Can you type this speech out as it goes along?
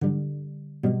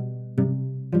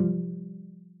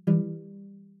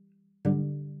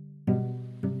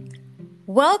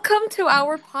Welcome to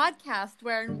our podcast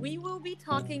where we will be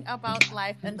talking about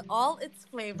life and all its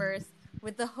flavors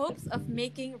with the hopes of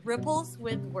making ripples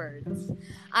with words.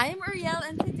 I am Ariel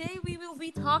and today we will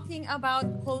be talking about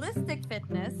holistic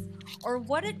fitness or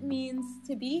what it means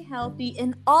to be healthy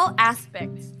in all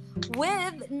aspects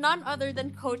with none other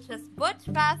than coaches Butch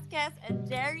Vasquez and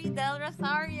Jerry Del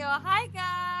Rosario. Hi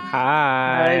guys!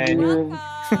 Hi, Hi. dude.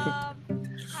 Welcome!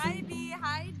 Hi B,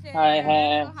 hi Hi, Jer.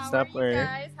 hi. So how What's are up, you Ur?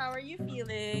 guys? How are you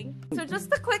feeling? So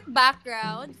just a quick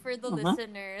background for the Uh-huh.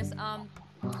 listeners.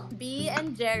 B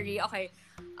and Jerry. Okay.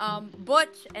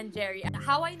 Butch and Jerry.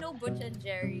 How I know Butch and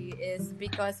Jerry is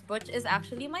because Butch is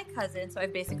actually my cousin, so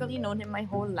I've basically known him my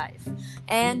whole life.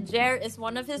 And Jer is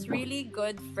one of his really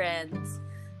good friends.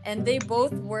 And they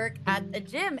both work at a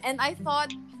gym. And I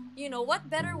thought, what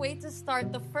better way to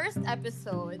start the first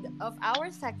episode of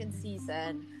our second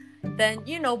season than,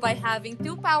 by having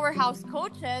two powerhouse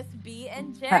coaches, B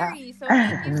and Jerry. So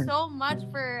thank you so much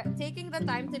for taking the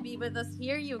time to be with us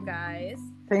here, you guys.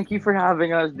 Thank you for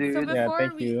having us, So dude. Yeah, before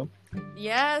thank we you.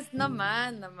 Yes,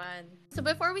 naman. So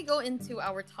before we go into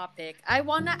our topic, I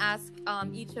wanna ask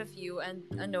each of you and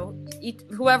no,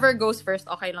 whoever goes first,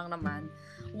 okay lang naman.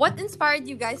 What inspired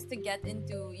you guys to get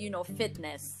into,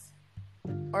 fitness?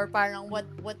 Or parang what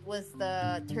was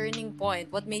the turning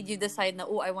point? What made you decide na,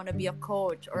 oh, I want to be a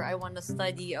coach or I want to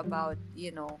study about,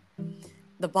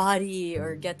 the body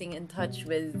or getting in touch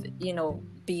with,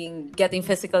 getting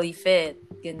physically fit.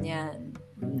 Ganyan.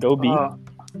 Go B. Uh,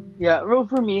 yeah, well,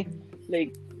 for me,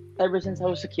 like, ever since I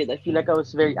was a kid, I feel like I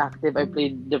was very active. I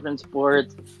played different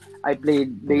sports. I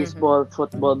played Mhm. baseball,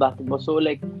 football, basketball. So,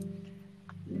 like,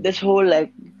 this whole,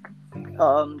 like,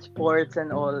 sports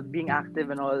and all, being active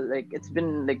and all, like, it's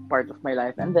been, like, part of my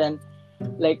life. And then,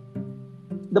 like,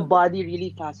 the body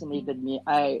really fascinated me.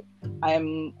 I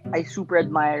super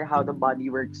admire how the body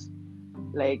works.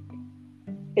 Like,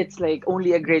 it's like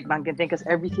only a great man can think because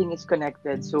everything is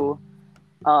connected. So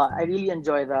I really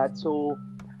enjoy that. So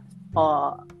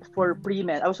uh, for pre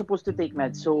med, I was supposed to take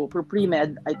med. So for pre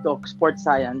med, I took sports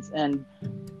science, and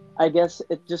I guess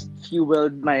it just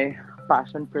fueled my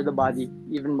passion for the body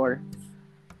even more.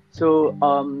 So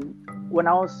when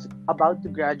I was about to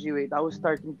graduate, I was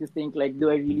starting to think like, do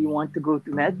I really want to go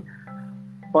to med,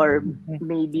 or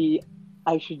maybe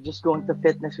I should just go into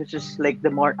fitness, which is like the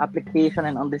more application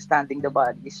and understanding the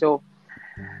body. So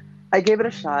I gave it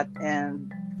a shot,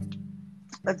 and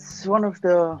that's one of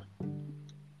the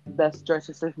best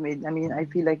choices I've made. I mean, I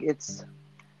feel like it's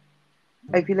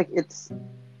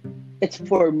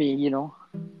for me, you know.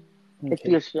 It Okay.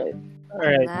 feels right.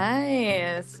 Alright.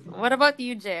 Nice. What about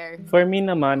you, Jer? For me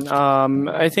naman,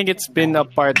 I think it's been a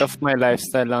part of my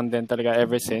lifestyle lang din talaga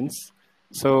ever since.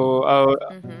 So,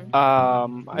 Mm-hmm.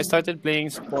 I started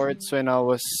playing sports when I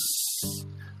was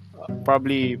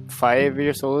probably 5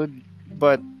 years old.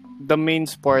 But the main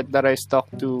sport that I stuck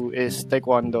to is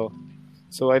taekwondo.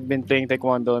 So I've been playing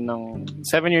taekwondo ng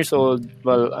 7 years old.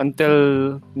 Well,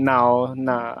 until now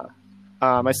na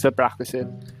I still practice it.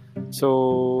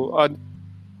 So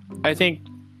I think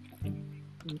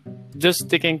just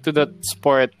sticking to that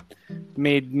sport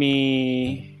made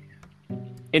me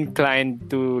inclined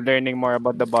to learning more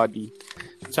about the body.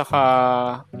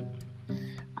 Tsaka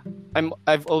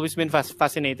I've always been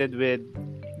fascinated with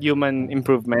human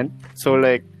improvement. So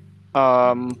like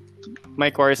um my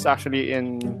course actually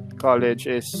in college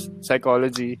is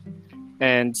psychology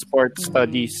and sports Mm-hmm.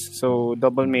 studies. So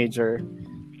double major.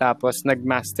 Tapos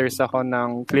nag-masters ako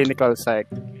ng clinical psych.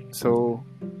 So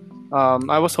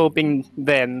I was hoping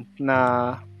then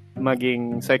na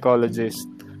maging psychologist.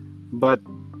 But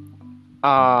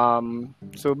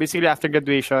so basically after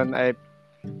graduation,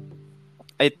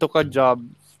 I took a job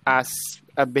as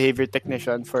a behavior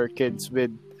technician for kids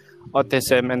with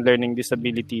autism and learning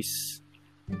disabilities.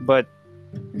 But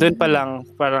doon pa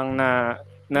Mm-hmm. lang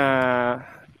na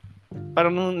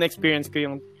parang nung na-experience ko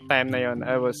yung time na yon,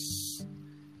 I was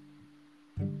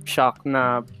shocked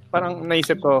na parang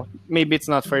naisip ko maybe it's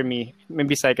not for me.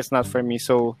 Maybe psych is not for me.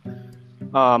 So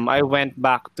I went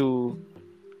back to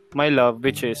my love,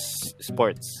 which is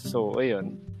sports. So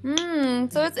ayun.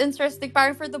 So it's interesting.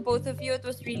 Parang for the both of you, it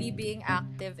was really being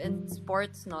active in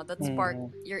sports, no? That sparked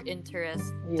Mm. your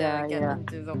interest to Yeah, get yeah.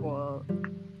 into the whole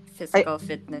I physical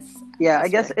fitness yeah, I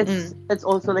guess aspect. Mm. it's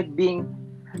also like being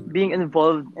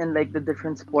involved in like the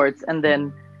different sports, and then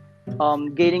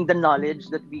gaining the knowledge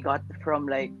that we got from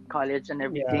like college and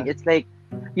everything. Yeah. It's like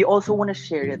you also want to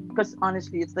share it because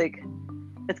honestly, it's like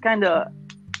it's kind of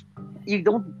you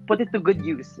don't put it to good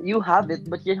use. You have it,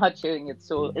 but you're not sharing it.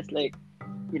 So it's like,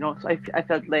 you know. So I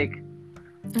felt like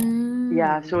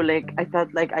Yeah, so like I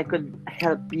felt like I could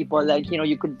help people, like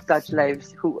you could touch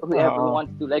lives whoever Oo.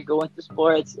 wants to like go into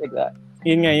sports like that.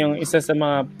 Yun nga yung isa sa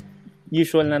mga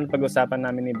usual na pag-usapan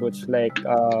namin ni Butch, like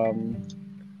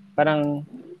parang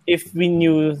if we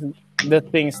knew the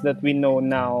things that we know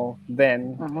now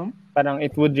then, parang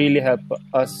it would really help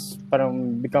us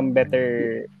parang become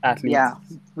better athletes. Yeah,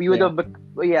 we would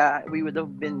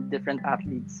have been different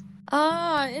athletes.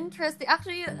 Interesting.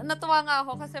 Actually, natuwa nga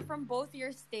ako kasi from both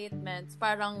your statements,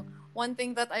 parang one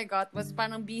thing that I got was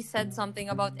parang B said something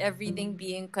about everything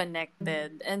being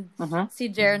connected. And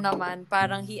si Jer naman,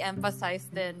 parang he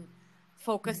emphasized in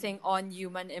focusing on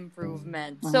human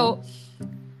improvement. So,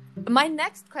 my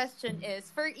next question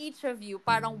is, for each of you,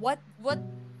 parang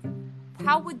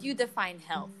how would you define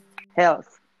health?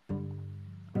 Health.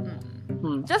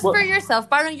 Just for yourself,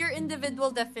 parang your individual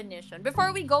definition.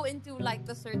 Before we go into like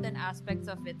the certain aspects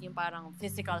of it, yung parang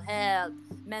physical health,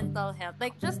 mental health,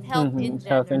 like just health in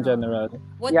general. Health in general.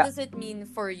 What does it mean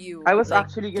for you? I was like,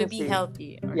 actually to gonna be say,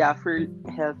 healthy. Yeah, for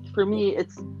health. For me,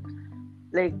 it's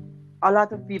like a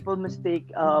lot of people mistake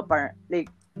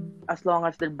like as long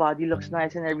as their body looks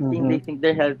nice and everything, they think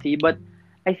they're healthy. But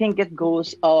I think it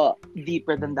goes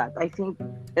deeper than that. I think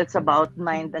it's about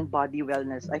mind and body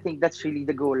wellness. I think that's really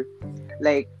the goal.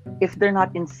 Like, if they're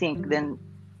not in sync, then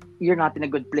you're not in a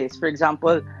good place. For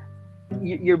example,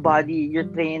 your body, you're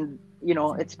trained,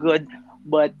 it's good,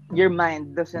 but your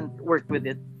mind doesn't work with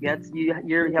it. Yes, you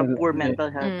have poor mental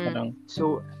health.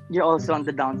 So you're also on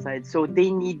the downside. So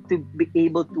they need to be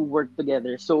able to work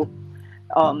together. So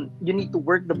you need to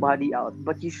work the body out,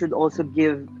 but you should also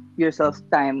give yourself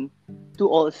time to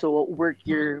also work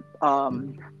your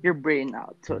brain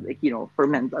out. So like for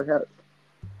mental health.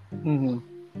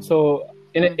 So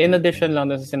in addition lang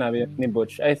dun sa sinabi ni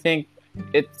Butch, I think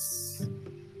it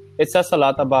says a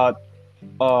lot about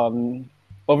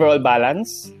overall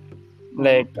balance.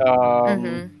 Like how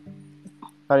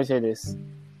do you say this?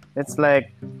 It's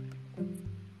like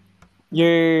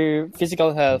your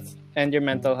physical health and your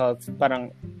mental health,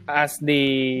 parang as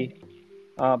they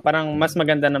parang mas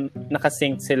maganda na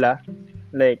nakasync sila.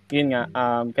 Like yun nga,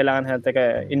 kailangan healthy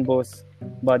ka in both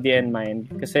body and mind.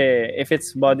 Kasi if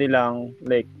it's body lang,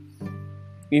 like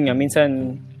yun nga,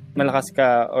 minsan malakas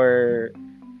ka or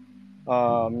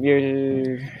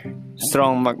you're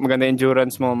strong, maganda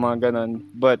endurance mo, mga ganon.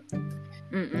 But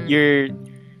your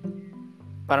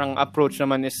parang approach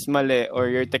naman is mali,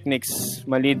 or your techniques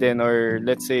mali din, or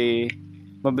let's say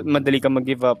madali ka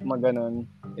mag-give up, mga ganon.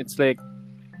 It's like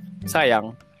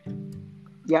sayang.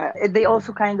 Yeah, they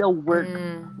also kind of work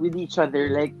with each other.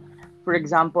 Like, for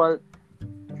example,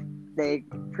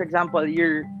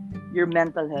 your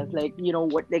mental health, like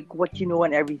what you know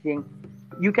and everything,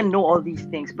 you can know all these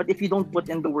things, but if you don't put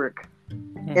in the work,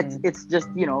 it's just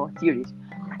theories.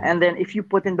 And then if you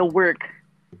put in the work,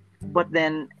 but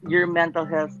then your mental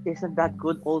health isn't that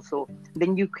good also,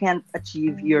 then you can't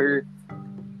achieve your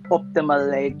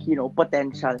optimal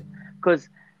potential. Because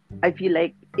I feel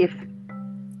like if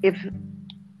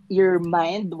your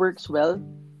mind works well,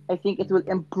 I think it will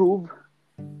improve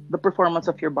the performance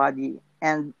of your body,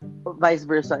 and vice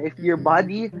versa. If you're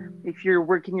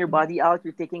working your body out,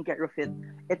 you're taking care of it,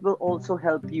 it will also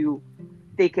help you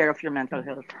take care of your mental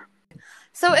health.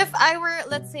 So if I were,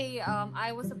 let's say,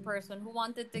 I was a person who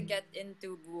wanted to get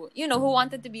into, who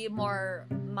wanted to be more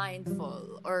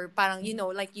mindful, or parang,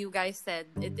 like you guys said,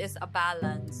 it is a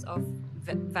balance of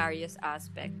various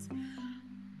aspects.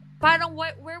 Parang,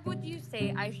 where would you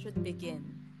say I should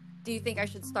begin? Do you think I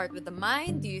should start with the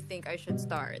mind? Do you think I should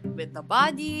start with the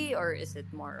body? Or is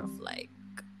it more of like,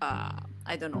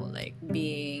 I don't know, like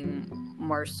being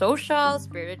more social,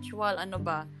 spiritual, ano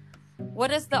ba?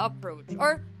 What is the approach?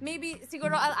 Or maybe,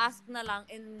 siguro I'll ask na lang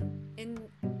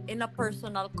in a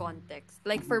personal context.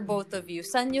 Like for both of you,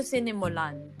 saan nyo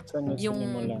sinimulan? Yung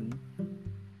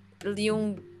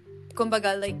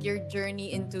kumbaga, like your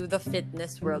journey into the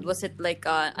fitness world? Was it like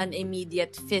an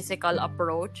immediate physical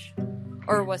approach?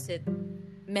 Or was it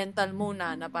mental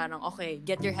muna na parang, okay,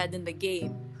 get your head in the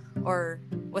game? Or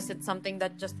was it something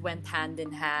that just went hand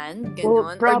in hand?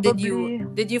 Ganon? Well, or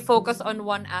did you focus on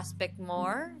one aspect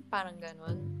more? Parang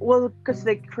ganon? Well, because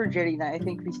like for Jerina, I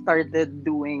think we started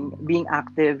being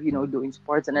active, doing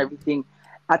sports and everything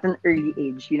at an early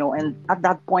age, and at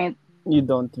that point, you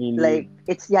don't really like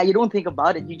you don't think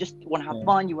about it. You just want to have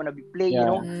fun. You want to be play,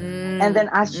 And then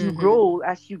as you grow,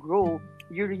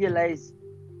 you realize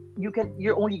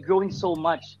you're only growing so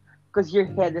much because your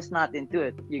head is not into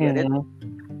it. You get it?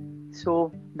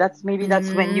 So that's when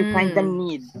you kind of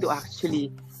need to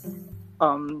actually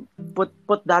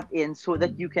put that in so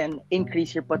that you can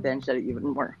increase your potential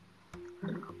even more.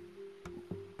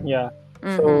 Yeah.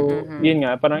 So, yun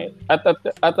nga, parang at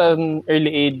an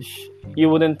early age, you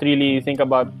wouldn't really think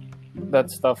about that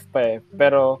stuff pa eh.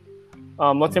 Pero,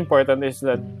 what's important is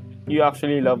that you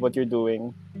actually love what you're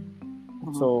doing.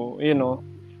 So, you know,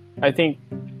 I think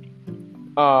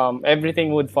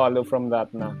everything would follow from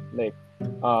that na. Like,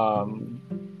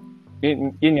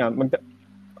 yun nga,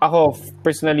 ako,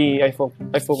 personally, I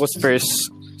focus first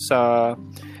sa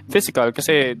physical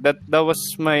kasi that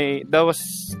was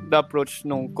the approach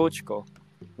nung coach ko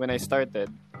when I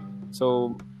started.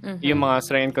 So, yung mga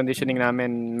strength and conditioning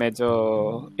namin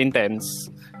medyo intense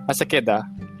as a kid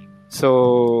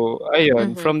So,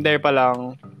 ayun, from there pa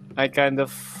lang, I kind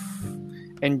of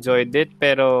enjoyed it.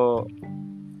 Pero,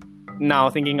 now,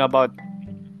 thinking about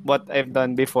what I've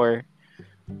done before,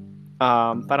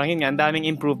 parang yun nga, ang daming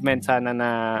improvement sana na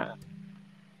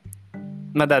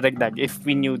madadagdag if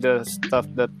we knew the stuff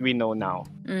that we know now.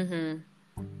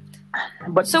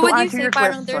 But so to when you answer say your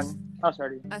parang question,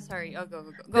 there's... sorry. Oh,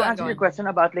 go to answer your question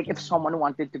about like if someone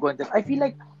wanted to go into, I feel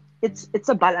like it's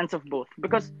a balance of both.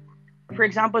 Because, for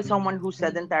example, someone who's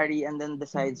sedentary and then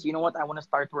decides, you know what, I want to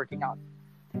start working out.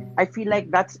 I feel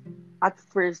like that's at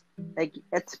first like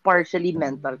it's partially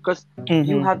mental because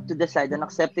you have to decide and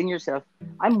accepting yourself.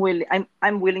 I'm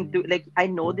willing to, like, I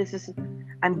know this is,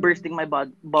 I'm bursting my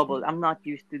bubble. I'm not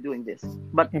used to doing this,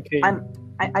 but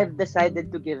I've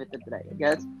decided to give it a try. I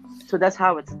guess so. That's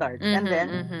how it starts, and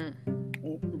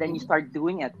then you start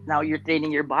doing it. Now you're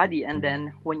training your body, and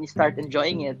then when you start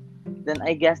enjoying it, then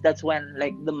I guess that's when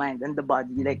like the mind and the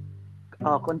body like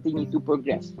continue to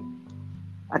progress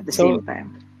at the same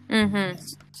time.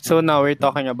 So now we're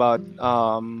talking about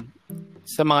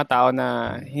sa mga tao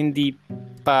na hindi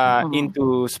pa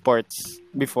into sports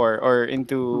before or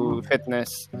into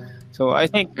fitness. So I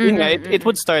think it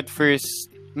would start first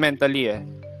mentally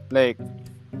like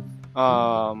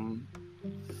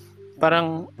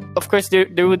parang of course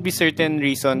there would be certain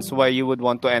reasons why you would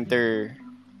want to enter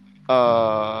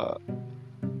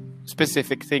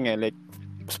specific thing like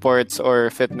sports or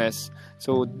fitness.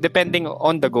 So depending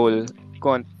on the goal,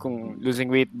 kung losing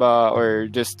weight ba or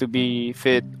just to be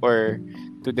fit or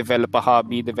to develop a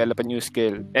hobby, develop a new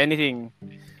skill, anything.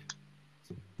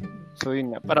 So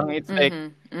yun nga, parang it's like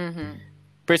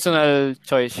personal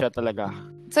choice siya talaga.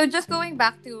 So just going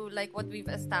back to like what we've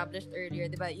established earlier,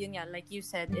 diba? Yun nga, like you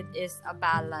said, it is a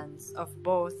balance of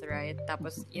both, right?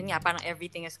 Tapos yun nga, parang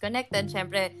everything is connected.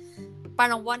 Syempre,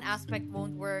 parang one aspect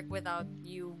won't work without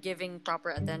you giving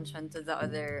proper attention to the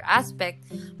other aspect.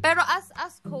 Pero as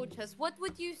coaches, what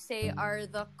would you say are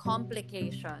the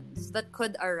complications that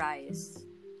could arise?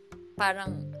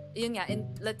 Parang yun nga,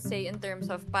 let's say in terms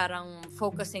of parang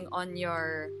focusing on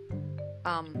your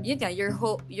yun nga, your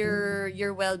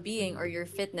well-being or your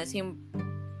fitness. Yung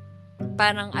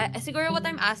parang siguro what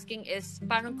I'm asking is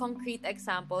parang concrete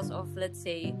examples of, let's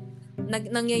say,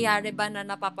 nangyayari ba na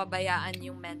napapabayaan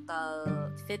yung mental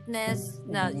fitness,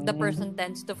 na the person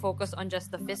tends to focus on just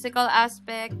the physical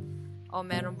aspect, o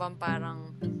meron bang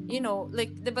parang, you know, like,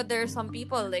 diba there are some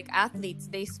people like athletes,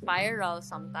 they spiral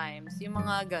sometimes, yung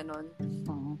mga ganon.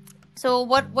 So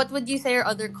what would you say are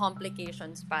other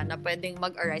complications pa na pwedeng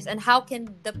mag-arise, and how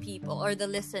can the people or the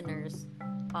listeners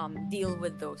deal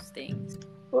with those things?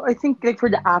 Well, I think like for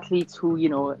the athletes who, you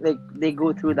know, like they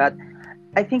go through that,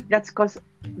 I think that's because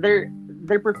they're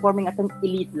performing at an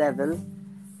elite level.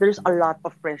 There's a lot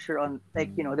of pressure on,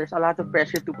 like, you know, there's a lot of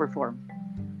pressure to perform.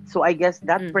 So I guess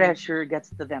that pressure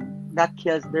gets to them. That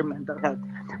kills their mental health.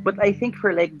 But I think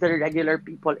for like the regular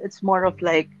people, it's more of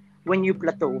like when you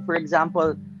plateau. For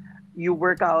example, you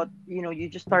work out, you know, you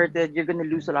just started, you're gonna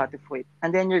lose a lot of weight,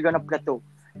 and then you're gonna plateau.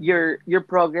 Your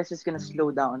progress is gonna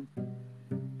slow down,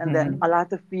 and then a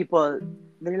lot of people,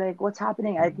 they're like, "What's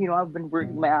happening? I've been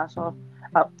working my ass off."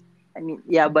 I mean,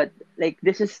 yeah, but like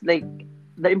this is like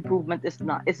the improvement is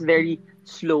not. It's very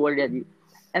slow already,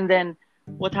 and then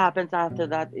what happens after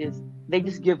that is they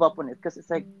just give up on it because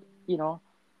it's like, you know,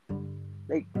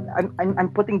 like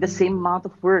I'm putting the same amount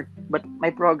of work, but my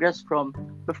progress from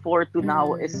before to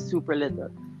now is super little.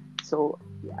 So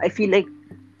I feel like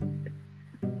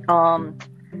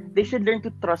they should learn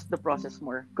to trust the process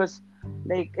more, because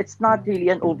like it's not really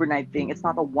an overnight thing. It's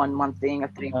not a 1 month thing, a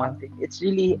 3 month thing. It's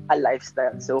really a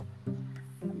lifestyle. So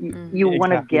you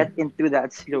want to get into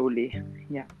that slowly.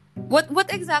 Yeah.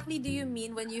 What exactly do you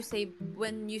mean when you say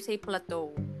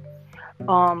plateau?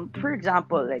 For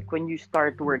example, like when you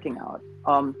start working out,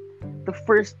 the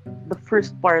first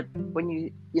part, when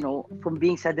you know, from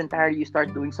being sedentary, you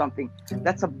start doing something,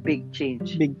 that's a big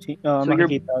change. So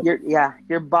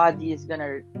your body is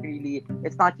gonna really,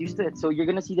 it's not used to it, so you're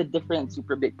gonna see the difference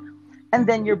super big, and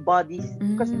then your body's,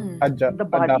 because the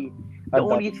body The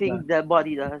only Adapt thing the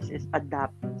body does is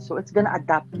adapt. So it's gonna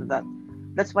adapt to that.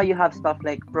 That's why you have stuff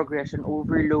like progression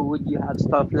overload. You have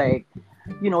stuff like,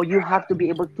 you have to be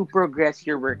able to progress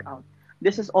your workout.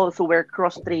 This is also where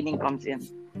cross training comes in.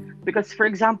 Because, for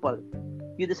example,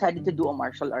 you decided to do a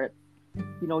martial art.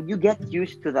 You get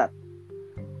used to that.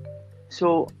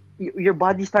 So your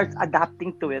body starts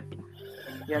adapting to it.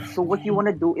 Yeah. So what you want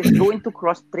to do is go into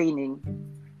cross training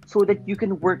so that you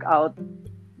can work out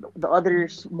the other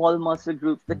small muscle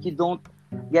groups that you don't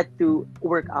get to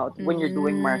work out when you're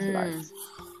doing martial arts.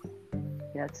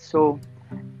 Yeah. So,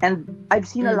 and I've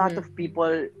seen a lot of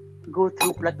people go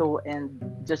through plateau and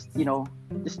just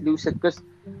lose it because,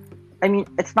 I mean,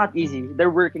 it's not easy. They're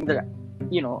working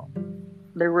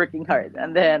hard,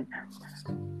 and then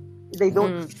they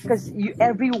don't, because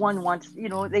everyone wants,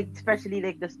 like, especially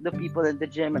like the people in the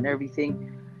gym and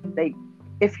everything, like,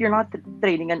 if you're not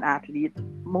training an athlete,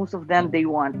 most of them, they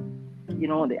want,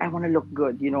 I want to look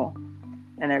good,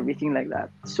 and everything like that.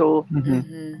 So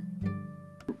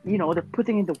they're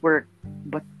putting in the work,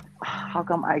 but how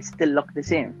come I still look the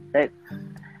same, right?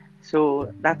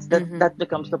 So that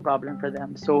becomes the problem for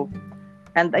them. So,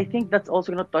 and I think that's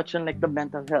also gonna touch on like the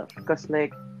mental health, because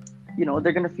like,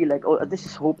 they're gonna feel like, oh, this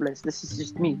is hopeless. This is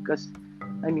just me, because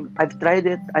I mean, I've tried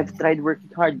it. I've tried working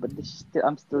hard, but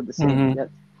I'm still the same. Yeah.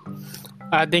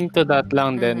 Adding to that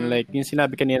lang din, like yung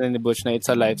sinabi kanina ni Butch na it's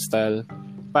a lifestyle,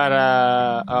 para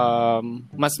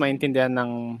mas maintindihan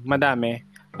ng madami,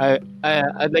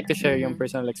 I'd like to share yung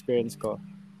personal experience ko.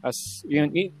 As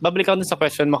yung babalik ako dun sa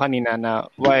question mo kanina na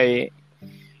why,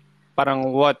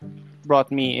 parang what brought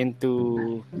me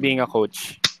into being a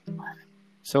coach.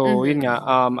 So yun nga,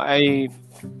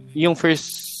 yung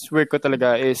first work ko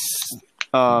talaga is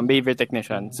behavior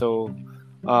technician. So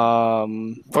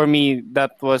for me,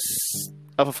 that was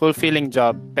a fulfilling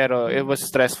job, pero it was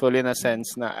stressful in a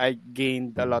sense na I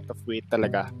gained a lot of weight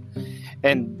talaga.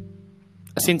 And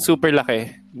as in super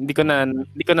laki. Hindi ko na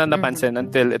napansin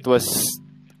until it was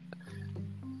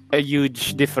a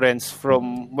huge difference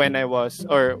from when I was,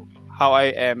 or how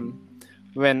I am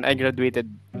when I graduated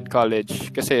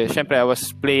college. Kasi syempre I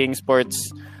was playing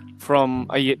sports from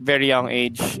a very young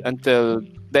age until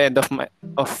the end of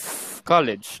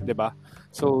college, 'di ba?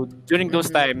 So during those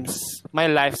times,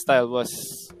 my lifestyle was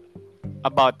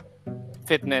about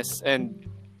fitness and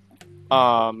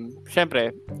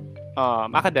syempre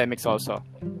academics also.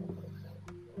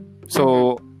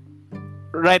 So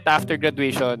right after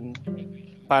graduation,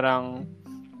 parang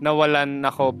nawalan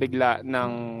ako bigla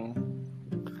ng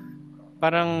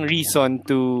parang reason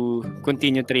to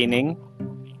continue training.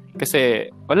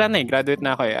 Kasi wala na graduate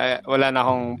na ako wala na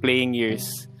akong playing years.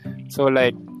 So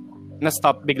like,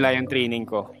 na-stop bigla yung training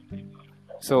ko.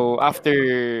 So after,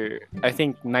 I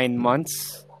think 9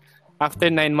 months, after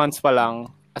 9 months pa lang,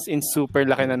 as in super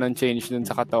laki na ng change dun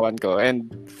sa katawan ko.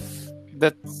 And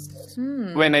that's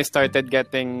when I started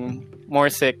getting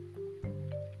more sick.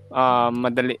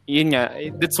 Madali, yun nga,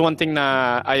 that's one thing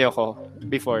na ayoko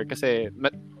before, kasi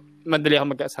madali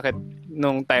ako magkasakit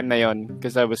nung time na yon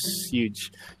because I was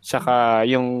huge. Tsaka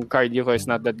yung cardio ko is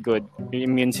not that good.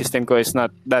 Yung immune system ko is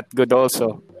not that good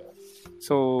also.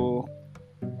 So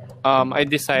I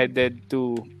decided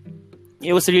to,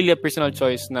 it was really a personal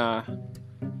choice na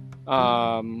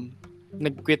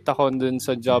nag-quit ako dun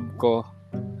sa job ko,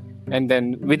 and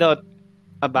then without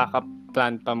a backup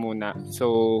plan pa muna.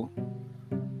 So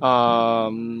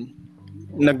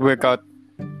nag-workout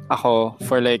ako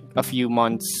for like a few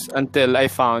months until I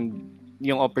found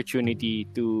yung opportunity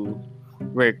to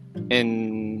work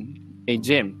in a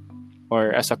gym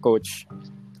or as a coach.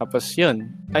 Tapos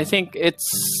yun. I think it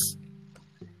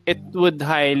would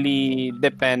highly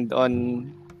depend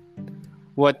on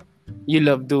what you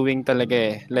love doing talaga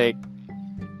eh. Like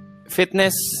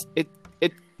fitness, it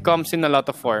comes in a lot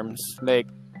of forms. Like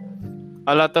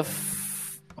a lot of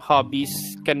hobbies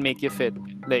can make you fit,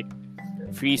 like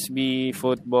frisbee,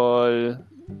 football,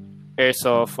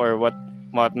 airsoft, or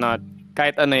whatnot.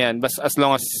 Kahit ano yan, basta as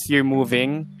long as you're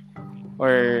moving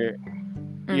or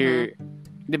you're,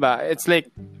 di ba? It's like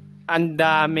ang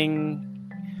daming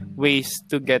ways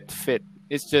to get fit.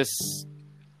 It's just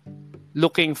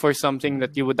looking for something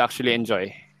that you would actually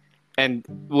enjoy and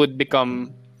would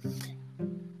become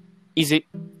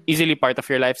easily part of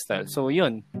your lifestyle. So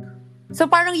yun. So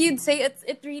parang you'd say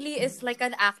it really is like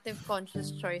an active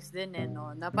conscious choice din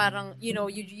no? Na parang, you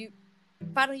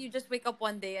parang you just wake up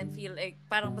one day and feel like,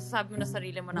 parang masasabi mo na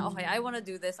sarili mo na, okay, I wanna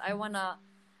do this, I wanna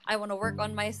work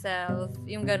on myself,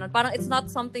 yung ganun. Parang it's not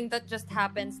something that just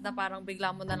happens na parang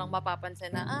bigla mo na lang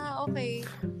mapapansin na, okay.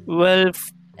 Well,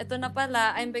 ito na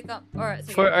pala,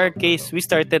 for our case, we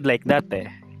started like that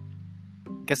eh.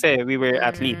 Kasi we were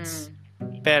athletes.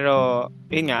 Pero,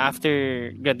 yun nga,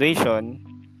 after graduation,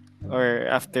 or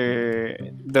after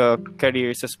the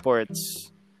career sa sports,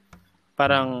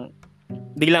 parang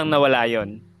biglang nawala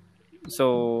yon.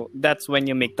 So, that's when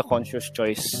you make the conscious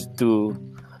choice to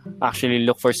actually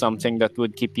look for something that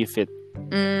would keep you fit.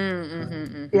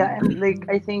 Yeah, and like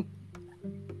I think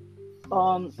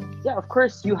yeah, of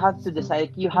course you have to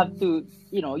decide. You have to,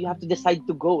 you have to decide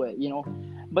to go,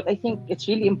 But I think it's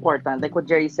really important, like what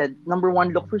Jerry said. Number one,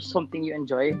 look for something you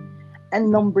enjoy,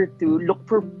 and number two, look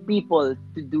for people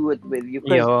to do it with you.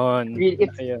 Because Yun. really,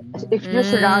 Ayun. if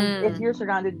you're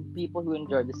surrounded with people who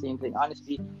enjoy the same thing,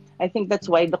 honestly, I think that's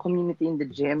why the community in the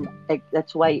gym, like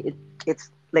that's why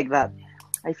it's like that.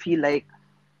 I feel like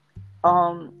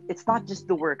it's not just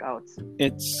the workouts,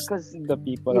 It's because the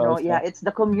people also. yeah, it's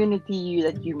the community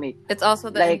that you make. It's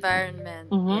also the Like, environment.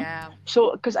 Mhm. Yeah.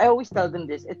 So, because I always tell them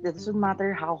this, it doesn't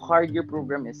matter how hard your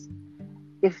program is.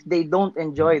 If they don't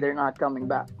enjoy, they're not coming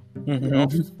back.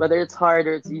 Whether it's hard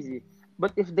or it's easy.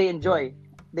 But if they enjoy,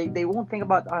 they won't think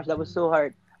about, gosh, that was so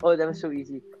hard. Oh, that was so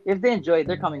easy. If they enjoy,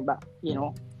 they're coming back.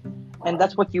 And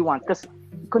that's what you want, because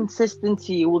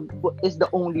consistency is the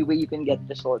only way you can get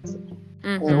results.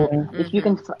 So if you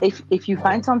can, if you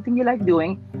find something you like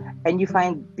doing, and you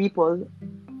find people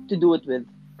to do it with,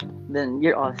 then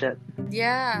you're all set.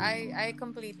 Yeah, I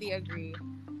completely agree.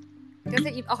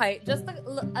 Kasi, okay, just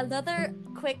another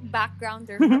quick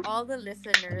backgrounder for all the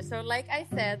listeners. So, like I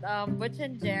said, Butch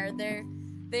and Jer,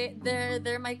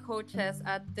 they're my coaches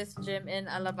at this gym in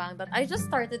Alabang that I just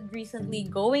started recently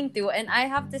going to, and I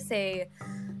have to say,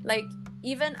 like,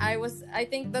 even I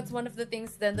think that's one of the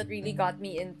things then that really got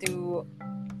me into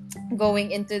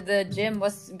going into the gym,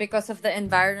 was because of the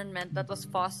environment that was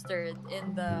fostered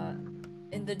in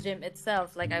the gym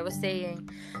itself, like I was saying.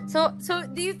 So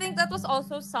do you think that was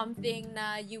also something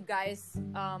na you guys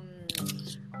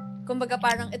kumbaga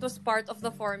parang it was part of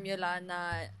the formula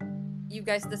na you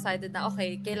guys decided na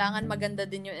okay, kailangan maganda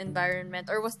din yung environment,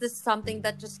 or was this something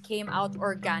that just came out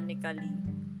organically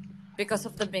because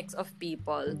of the mix of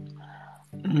people?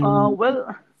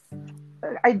 Well,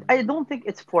 I don't think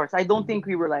it's forced. I don't think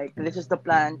we were like, this is the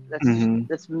plan.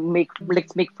 Let's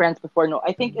make friends before. No,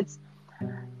 I think it's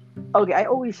okay. I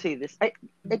always say this. Like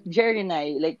Jerry and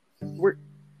I, like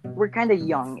we're kind of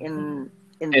young in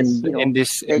this, in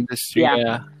this like, industry.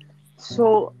 Yeah.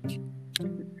 So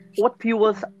what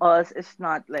fuels us is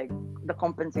not like the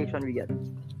compensation we get.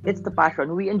 It's the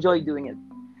passion. We enjoy doing it.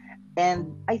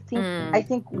 And I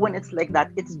think when it's like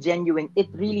that, it's genuine. It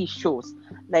really shows.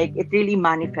 Like it really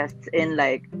manifests in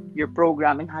like your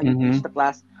program and how you teach the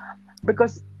class.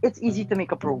 Because it's easy to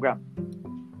make a program,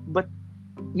 but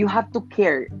you have to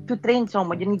care. To train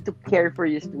someone, you need to care for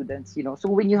your students. So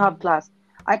when you have class,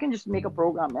 I can just make a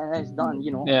program and it's done.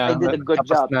 Yeah, I did a good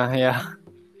job. Yeah.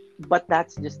 But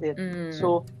that's just it.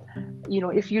 So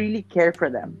if you really care for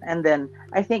them, and then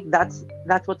I think that's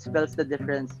what spells the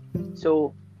difference.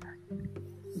 So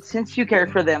since you care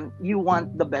for them, you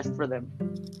want the best for them.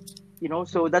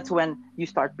 So that's when you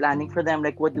start planning for them,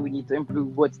 like what do we need to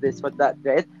improve, what's this, what that,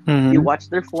 right? You watch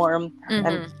their form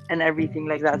and everything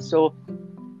like that, so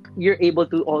you're able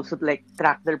to also like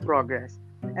track their progress.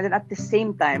 And then at the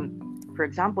same time, for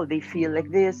example, they feel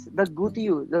like this, they'll go to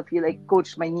you, they'll feel like,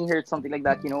 coach, my knee hurts, something like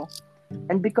that.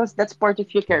 And because that's part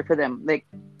of your care for them, like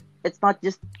it's not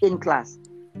just in class,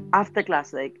 after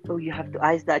class, like, oh, you have to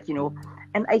ice that.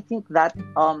 And I think that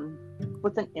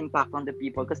puts an impact on the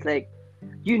people, because like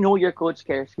your coach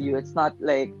cares for you. It's not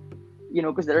like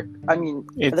because there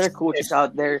are coaches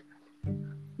out there.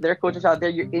 There are coaches out there.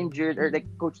 You're injured, or like,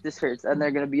 coach, this hurts, and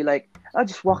they're gonna be like, oh,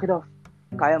 just walk it off.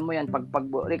 Kaya mo yan pag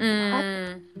like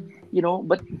what?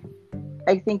 But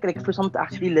I think like for someone to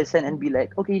actually listen and be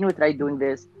like, okay, try doing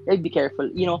this. Like, be careful.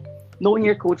 Knowing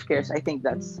your coach cares. I think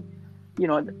that's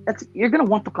you're gonna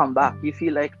want to come back. You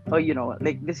feel like, oh,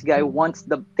 like this guy wants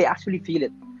they actually feel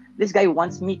it. This guy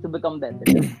wants me to become better.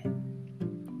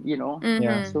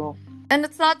 Yeah. So, and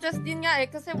it's not just yun nga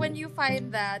kasi when you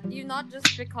find that you not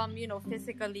just become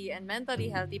physically and mentally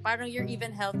healthy, parang you're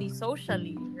even healthy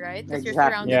socially, right? Because you're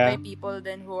surrounded by people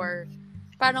then who are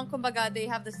parang kumbaga they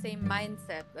have the same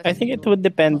mindset. I think it would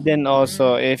depend then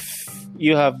also if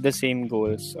you have the same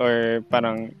goals, or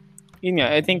parang yun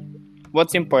nga, I think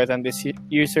what's important is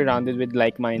you're surrounded with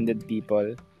like-minded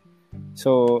people.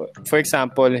 So, for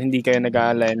example, hindi kayo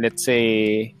nag-align, let's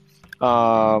say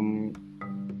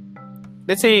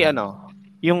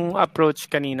yung approach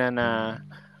kanina na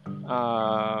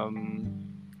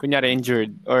kunyari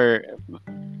injured or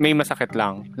may masakit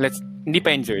lang. Hindi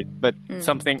pa injured, but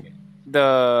something,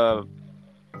 the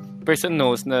person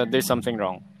knows na there's something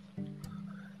wrong.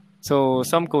 So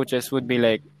some coaches would be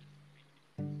like,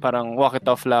 parang walk it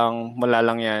off lang, wala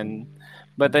lang yan.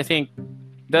 But I think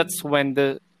that's when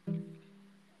the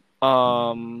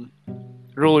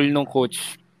role ng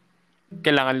coach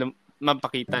kailangan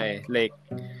mapakita eh. Like,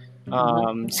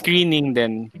 screening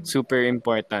then super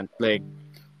important. Like,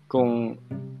 kung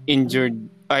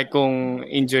kung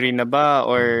injury na ba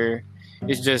or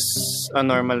it's just a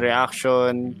normal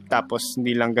reaction tapos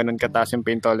hindi lang ganun kataas yung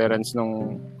pain tolerance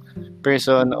ng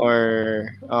person or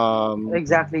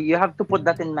Exactly. You have to put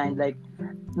that in mind. Like,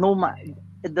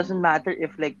 it doesn't matter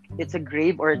if like it's a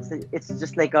grave or it's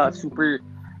just like a super,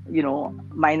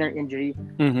 minor injury.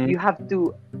 You have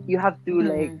to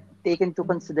like take into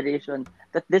consideration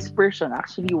that this person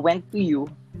actually went to you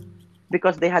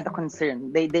because they had a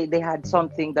concern. They had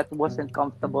something that wasn't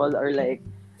comfortable or like,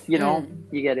 you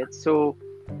get it. So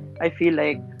I feel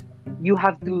like you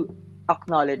have to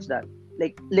acknowledge that,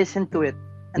 like listen to it.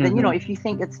 And then, if you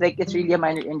think it's really a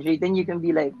minor injury, then you can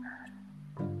be like,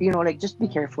 like just be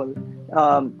careful.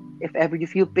 If ever you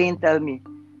feel pain, tell me,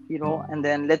 and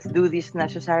then let's do these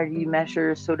necessary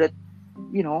measures so that,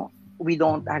 we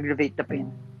don't aggravate the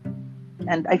pain.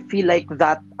 And I feel like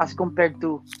that, as compared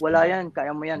to wala yan,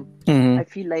 kaya mo yan. I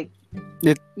feel like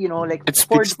it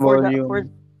speaks volume.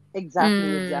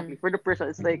 Exactly. For the person,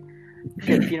 it's like,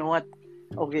 shit, you know what?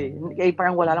 Okay,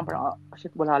 parang wala lang, parang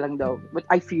shit, wala lang daw. But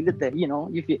I feel it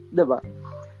you feel, diba?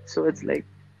 So it's like,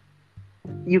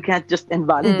 you can't just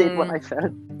invalidate what I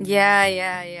felt.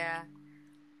 Yeah.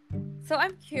 So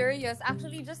I'm curious,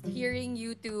 actually, just hearing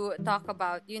you two talk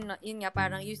about, yun nga,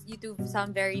 parang you two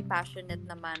sound very passionate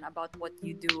naman about what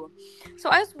you do. So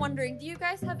I was wondering, do you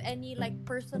guys have any like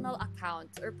personal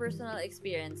accounts or personal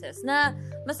experiences na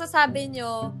masasabi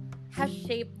nyo has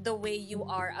shaped the way you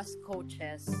are as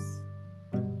coaches?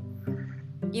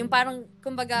 Yung parang,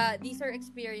 kumbaga, these are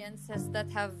experiences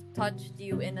that have touched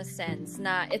you in a sense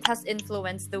na it has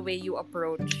influenced the way you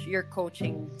approach your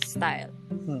coaching style.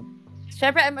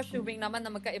 Syempre, I'm assuming naman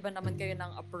na magkaiba naman kayo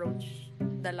ng approach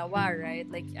dalawa, right?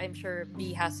 Like, I'm sure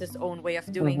B has his own way of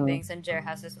doing things and Jer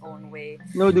has his own way.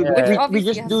 No, dude, we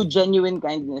just do genuine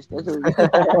kindness. That's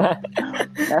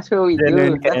what we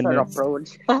do. That's our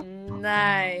approach.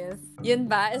 Nice. Yun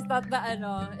ba? Is that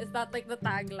like the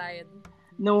tagline?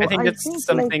 No, I think that's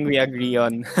something we agree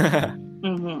on.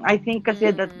 I think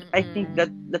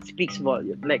that speaks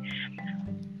volume. Like,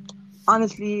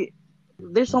 honestly,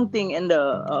 there's something in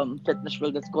the fitness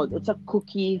world that's called, it's a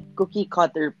cookie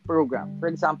cutter program. For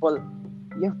example,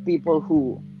 you have people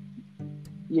who,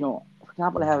 for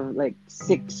example, have like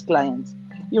 6 clients.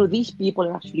 These people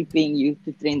are actually paying you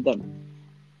to train them.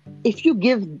 If you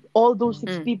give all those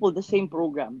 6 people the same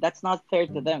program, that's not fair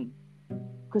to them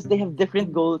because they have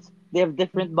different goals. They have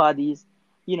different bodies,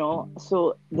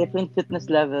 so different fitness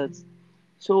levels.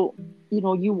 So,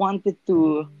 you want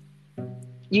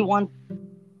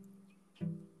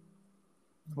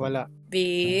Wala.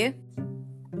 B.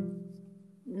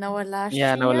 Nawala siya.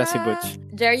 Yeah, nawala si Butch.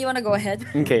 Jerry, you wanna go ahead?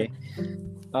 Okay.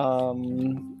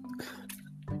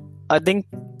 I think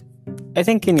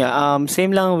yun nga,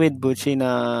 same lang with Butchie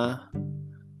na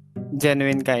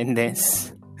genuine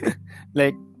kindness.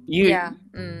 Like,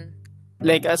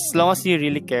 like, as long as you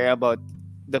really care about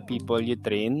the people you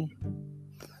train,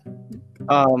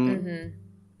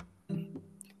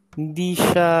 hindi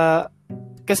siya,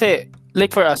 kasi,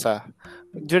 like for us,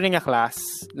 during a class,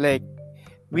 like,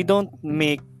 we don't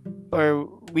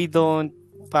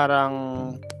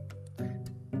parang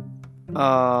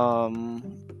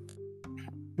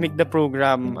make the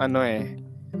program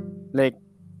like,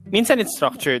 minsan it's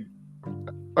structured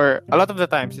or a lot of the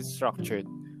times it's structured,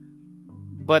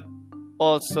 but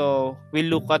also we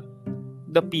look at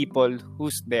the people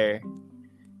who's there,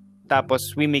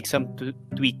 tapos we make some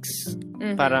tweaks,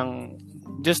 parang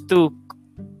just to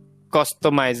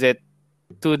customize it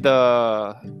to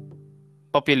the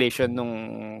population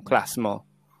ng class mo.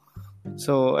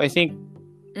 So I think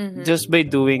just by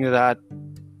doing that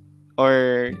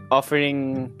or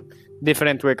offering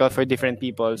different workout for different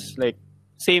peoples, like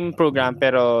same program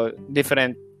pero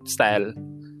different style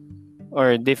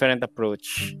or different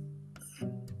approach,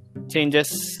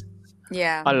 changes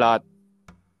a lot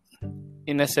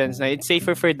in a sense na it's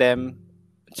safer for them.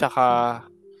 Tsaka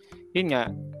yun nga,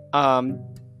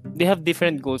 they have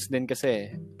different goals din kasi.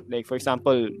 Like for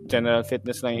example, general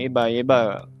fitness lang yung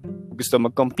iba gusto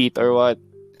mag-compete or what.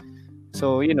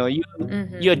 So,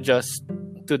 you adjust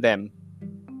to them,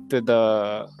 to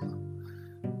the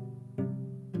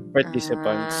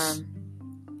participants.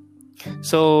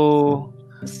 So,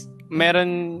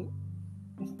 meron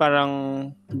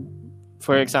parang,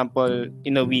 for example,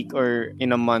 in a week or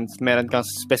in a month, meron kang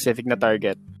specific na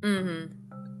target.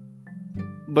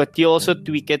 But you also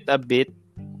tweak it a bit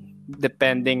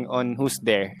depending on who's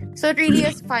there. So it really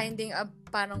is finding a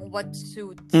parang what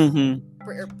suits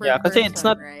per Yeah, kasi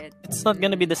person, right? it's not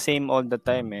gonna be the same all the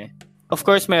time eh. Of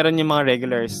course, meron yung mga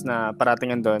regulars na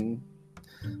parating andun.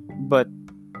 But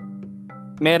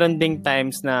meron ding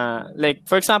times na, like,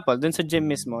 for example, dun sa gym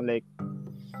mismo, like,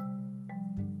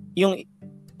 yung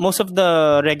most of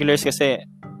the regulars kasi,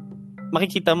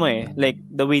 makikita mo eh, like,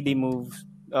 the way they move,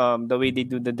 the way they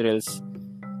do the drills,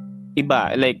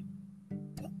 iba, like,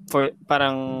 for,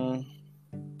 parang,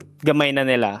 gamay na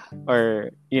nila, or,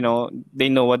 they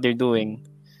know what they're doing.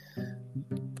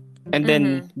 And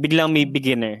then, biglang may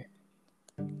beginner.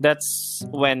 That's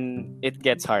when it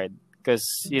gets hard. Because,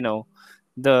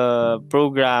 the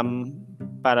program,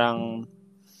 parang,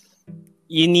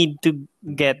 you need to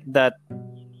get that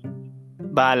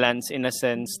balance in a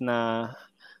sense na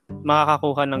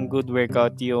makakakuha ng good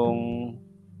workout yung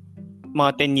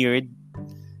mga tenured,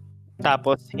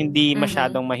 tapos hindi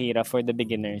masyadong mahirap for the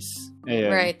beginners.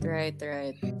 Ayun.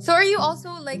 Right. So are you also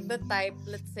like the type,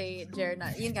 let's say, Jer,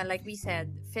 yun nga, like we said,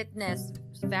 fitness,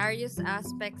 various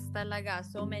aspects talaga,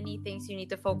 so many things you need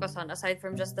to focus on aside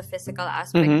from just the physical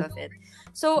aspect of it.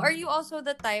 So are you also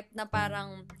the type na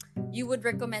parang you would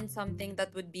recommend something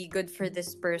that would be good for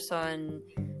this person,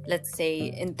 let's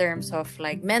say, in terms of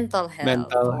like mental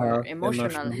health or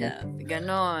emotional health,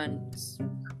 ganon,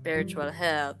 spiritual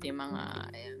health, yung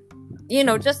mga,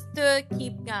 just to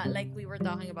keep like we were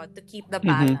talking about, to keep the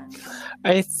balance?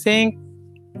 I think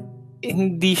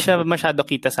hindi siya masyado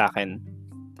kita sa akin.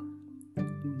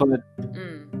 But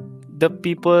the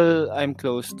people I'm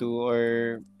close to,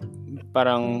 or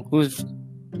parang who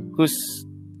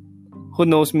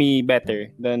knows me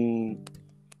better than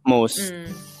most,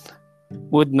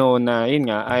 would know na, yun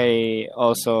nga, I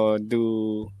also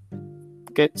do,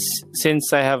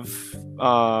 since I have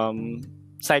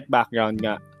psych background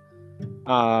nga,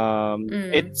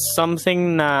 it's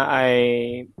something na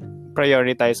I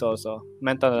prioritize also,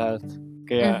 mental health.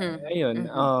 Kaya, ayun,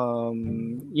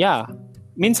 yeah.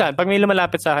 Minsan, pag may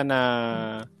lumalapit sa akin na,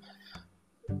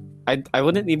 I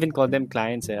wouldn't even call them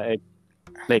clients,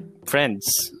 like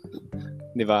friends.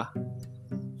 Di ba?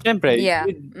 Siyempre,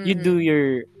 you do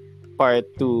your part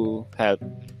to help.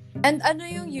 And ano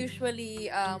yung usually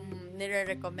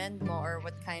nire-recommend mo, or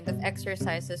what kind of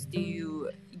exercises do you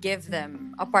give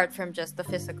them apart from just the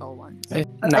physical ones?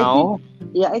 Now?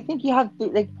 I think you have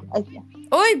to, like...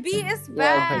 Oy, B is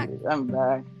back! Yeah, I'm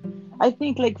back. I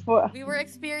think like we were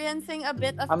experiencing a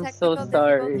bit of I'm technical so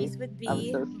sorry. difficulties with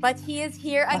B, but he is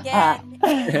here again.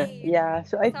 Hey. Yeah,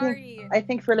 so I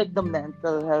think for like the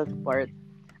mental health part,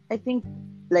 I think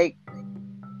like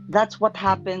that's what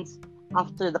happens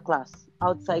after the class,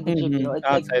 outside the gym. It's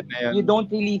outside like you don't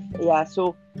really,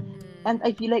 so, and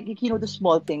I feel like the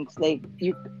small things, like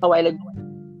you a while ago.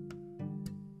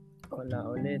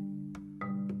 Wala ulit.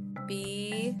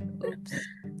 B, oops,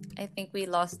 I think we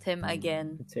lost him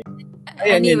again.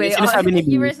 Anyway, sinasabi ni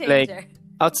B, you were saying, like, Jer,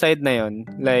 outside na yun,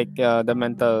 like, the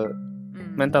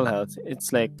mental health,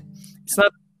 it's like, it's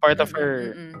not part of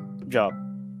her job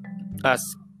as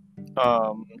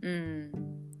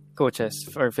coaches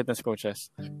or fitness coaches.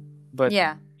 But,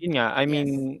 yun nga, I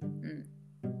mean,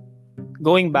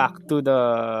 going back to the,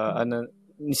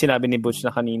 sinabi ni Butch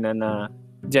na kanina na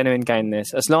genuine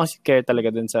kindness, as long as you care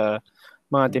talaga dun sa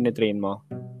mga tinitrain mo.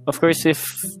 Of course, if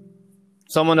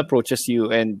someone approaches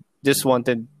you and just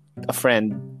wanted a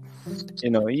friend,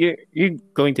 you're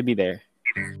going to be there.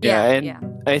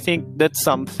 I think that's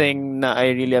something na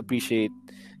I really appreciate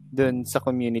dun sa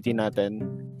community natin.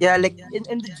 Yeah, like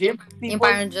in the gym,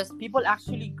 people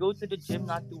actually go to the gym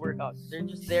not to work out. They're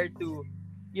just there to,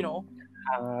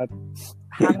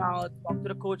 hang out, talk to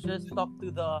the coaches, talk to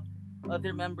the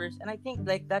other members, and I think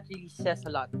like that really says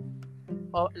a lot,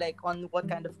 like on what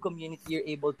kind of community you're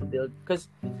able to build. Because,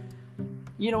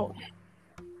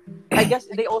 I guess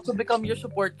they also become your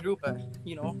support group,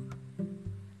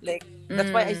 like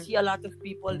that's why I see a lot of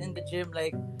people in the gym,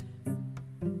 like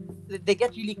they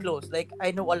get really close. Like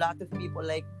I know a lot of people,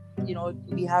 like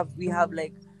we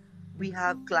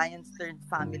have clients turned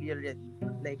family already,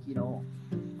 like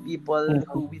people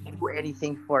who we do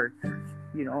anything for,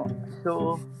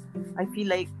 so I feel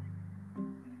like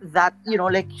that,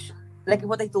 like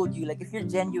what I told you, like if you're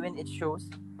genuine, it shows.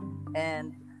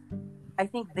 And I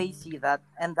think they see that,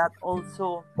 and that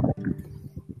also,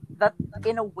 that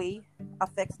in a way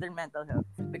affects their mental health,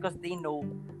 because they know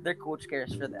their coach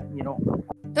cares for them,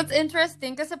 That's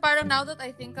interesting, kasi parang now that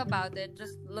I think about it,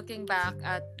 just looking back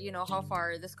at how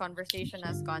far this conversation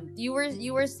has gone, you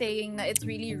were saying that it's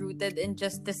really rooted in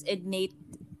just this innate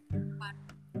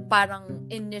parang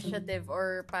initiative,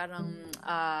 or parang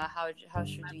how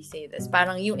should we say this,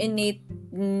 parang yung innate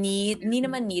hindi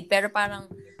naman need, pero parang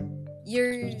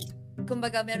you're,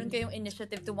 kumbaga, meron kayong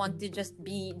initiative to want to just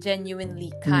be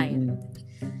genuinely kind.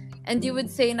 And you would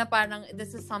say na parang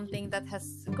this is something that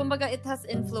has, kumbaga, it has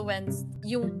influenced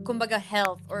yung, kumbaga,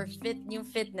 health or yung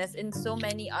fitness in so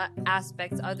many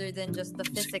aspects other than just the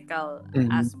physical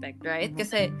aspect, right?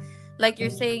 Kasi like you're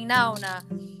saying now na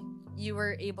you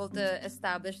were able to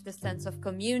establish the sense of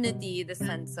community, the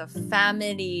sense of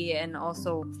family, and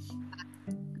also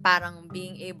parang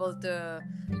being able to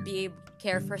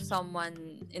care for someone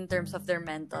in terms of their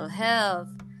mental health.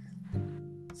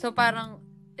 So parang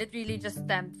it really just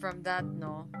stemmed from that,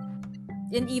 no?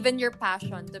 And even your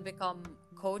passion to become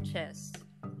coaches,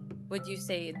 would you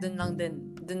say dun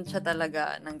siya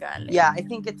talaga nanggaling? Yeah, I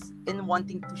think it's in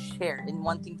wanting to share, in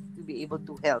wanting to be able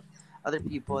to help other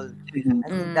people. I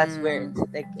think that's where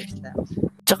it stems.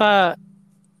 Tsaka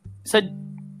sa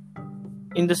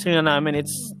industry na namin,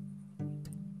 it's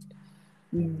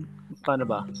paano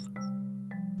ba?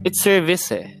 It's service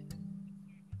eh.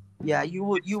 Yeah, you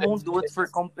won't do it for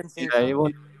compensation. Yeah, you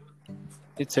won't.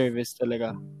 It's service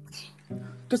talaga.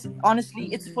 Because honestly,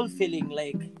 it's fulfilling.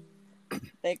 Like,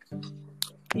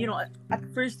 you know, at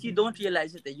first you don't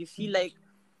realize it. You feel like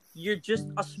you're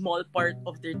just a small part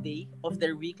of their day, of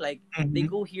their week. Like, they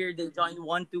go here, they join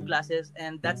 1-2 classes,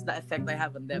 and that's the effect I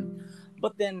have on them.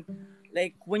 But then,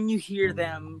 like, when you hear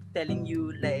them telling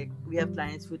you, like, we have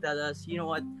clients who tell us, you know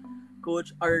what,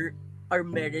 coach, our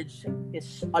marriage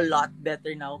is a lot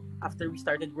better now after we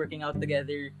started working out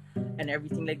together and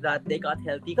everything like that. They got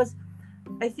healthy. Because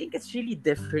I think it's really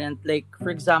different. Like, for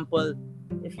example,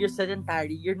 if you're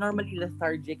sedentary, you're normally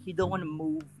lethargic. You don't want to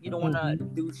move. You don't want to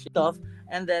do stuff.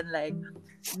 And then, like,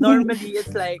 normally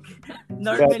it's like,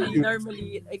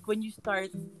 normally, like, when you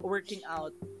start working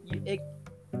out,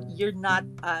 you're not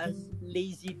as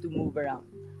lazy to move around.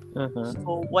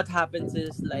 So what happens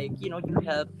is, like, you know, you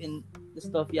help in the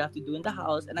stuff you have to do in the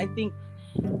house. And I think,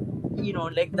 you know,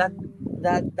 like, that's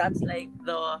like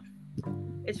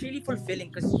it's really fulfilling,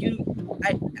 because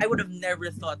I would have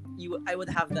never thought I would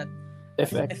have that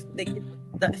effect,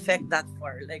 the effect that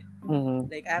far. Like,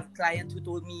 like, I have clients who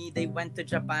told me they went to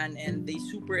Japan and they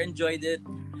super enjoyed it,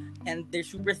 and they're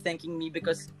super thanking me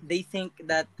because they think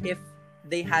that if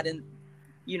they hadn't,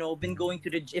 you know,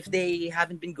 if they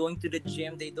haven't been going to the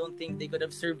gym, they don't think they could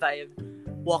have survived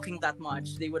walking that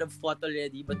much. They would have fought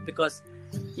already, but because,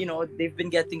 you know, they've been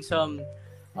getting some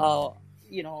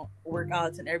you know,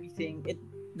 workouts and everything,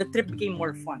 the trip became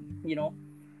more fun, you know.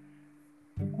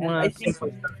 And I think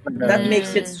that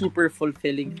makes it super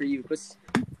fulfilling for you, because,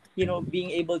 you know, being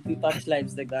able to touch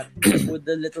lives like that with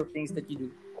the little things that you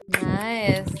do.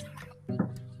 Nice.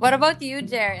 What about you,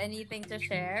 Jer? Anything to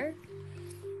share?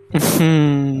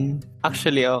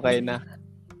 Actually, okay na.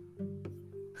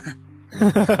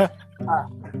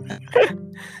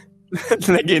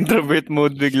 Nag-introvert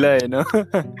mode bigla eh, no?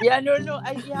 Yeah, no.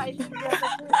 I think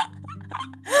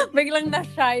Biglang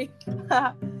na-shy.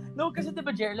 No, kasi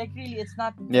diba, Jer, like, really, it's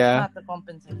not the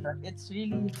compensation. It's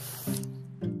really,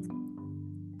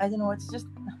 I don't know, it's just,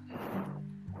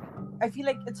 I feel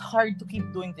like it's hard to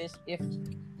keep doing this if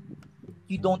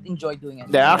you don't enjoy doing it.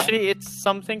 Yeah, actually, it's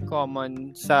something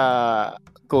common sa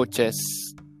coaches.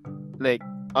 Like,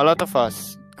 a lot of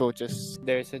us coaches,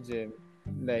 there's a gym.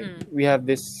 Like, we have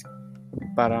this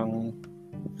parang,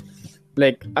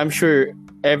 like, I'm sure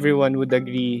everyone would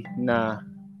agree na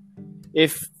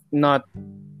if not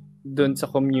dun sa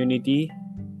community,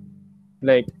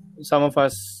 like, some of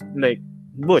us, like,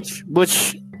 Butch,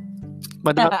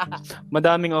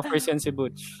 madaming offers yan si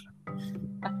Butch.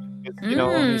 You know,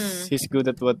 he's good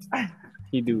at what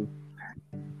he do.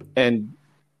 And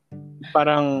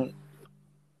parang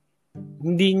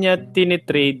hindi niya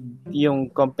tinitrade yung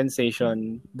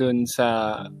compensation dun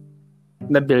sa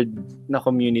na-build na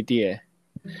community eh.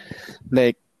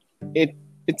 Like,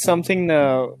 it's something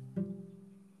na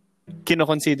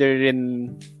kino-consider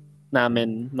rin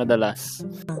namin madalas.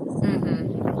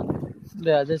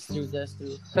 Yeah, that's true.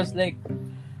 Because, like,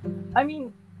 I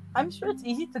mean, I'm sure it's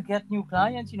easy to get new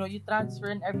clients, you know, you transfer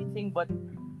and everything, but,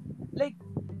 like,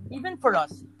 even for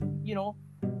us, you know,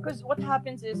 because what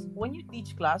happens is, when you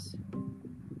teach class,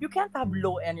 you can't have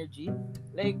low energy.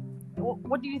 Like,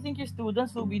 what do you think your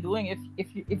students will be doing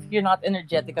if you're not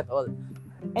energetic at all?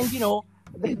 And, you know,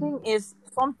 the thing is,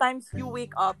 sometimes you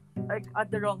wake up, like,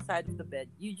 at the wrong side of the bed.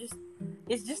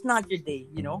 It's just not your day,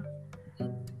 you know.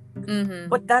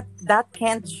 But that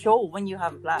can't show when you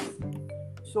have class.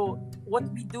 So what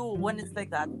we do when it's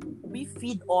like that, we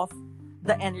feed off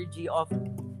the energy of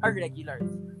our regulars.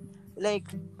 Like,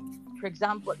 for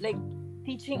example, like,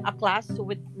 teaching a class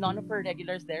with none of our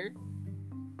regulars there,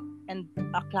 and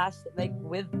a class, like,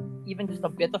 with even just a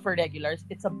bit of our regulars,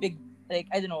 it's a big, like,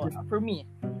 I don't know, for me,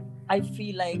 I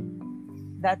feel like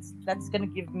that's gonna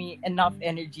give me enough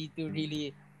energy to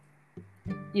really,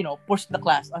 push the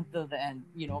class until the end,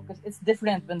 because it's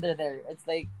different when they're there. It's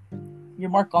like you're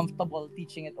more comfortable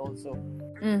teaching it also.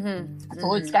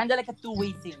 So it's kind of like a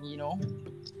two-way thing,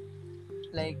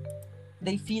 like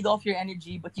they feed off your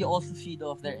energy, but you also feed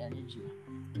off their energy.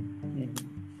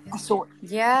 So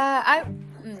yeah,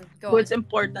 so it's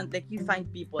important, like, you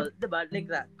find people, diba, like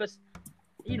that, because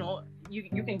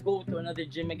you can go to another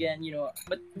gym again,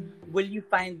 but will you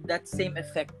find that same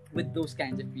effect with those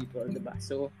kinds of people, diba?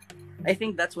 So I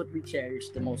think that's what we cherish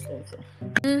the most also.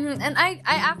 And I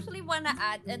actually want to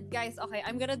add, and guys, okay,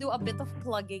 I'm gonna do a bit of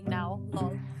plugging now.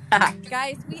 Lol.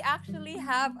 Guys, we actually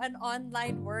have an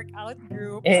online workout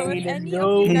group. So Hey, if let's any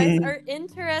go. of you guys are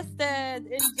interested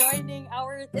in joining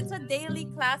it's a daily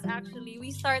class actually.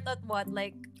 We start at what,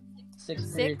 like 6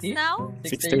 6:30? now?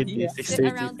 6:30, yeah.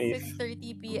 6:30. Around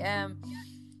 6:30 p.m.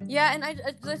 Yeah, and I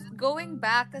just going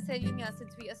back kasi yun nga,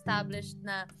 since we established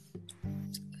na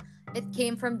it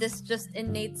came from this just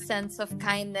innate sense of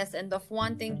kindness and of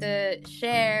wanting to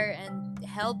share and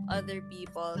help other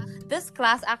people. This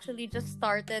class actually just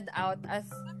started out as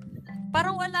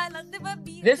parang wala lang, di ba?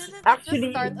 This Didn't it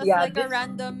actually, just start as yeah, like a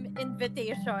random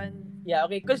invitation Yeah,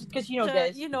 okay, because to,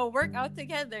 guys, work out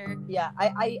together? yeah,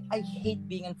 I hate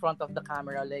being in front of the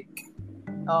camera. Like,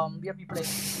 we have people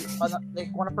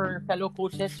like one of our fellow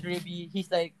coaches, Ruby.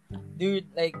 He's like, dude,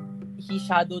 like, he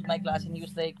shadowed my class and he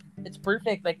was like, it's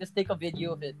perfect. Like, let's take a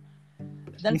video of it.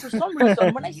 Then for some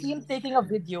reason, when I see him taking a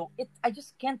video, I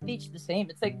just can't teach the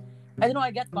same. It's like, I don't know, I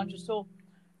get conscious. So,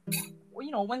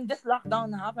 when this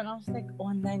lockdown happened, I was like,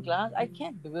 online class, I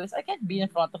can't do this. I can't be in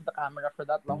front of the camera for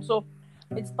that long. So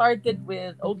it started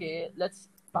with, okay,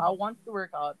 Pao wants to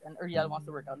work out and Uriel wants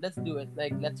to work out. Let's do it.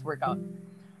 Like, let's work out.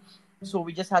 So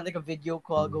we just had like a video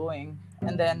call going,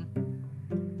 and then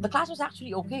the class was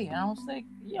actually okay. And I was like,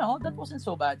 that wasn't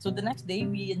so bad. So the next day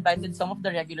we invited some of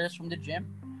the regulars from the gym.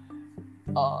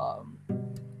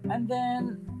 And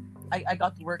then I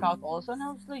got to work out also, and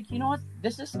I was like, you know what?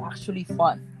 This is actually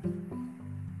fun.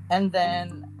 And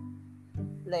then,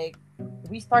 like,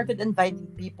 we started inviting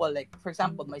people. Like, for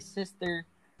example, my sister,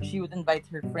 she would invite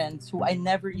her friends who I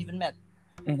never even met.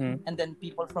 And then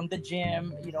people from the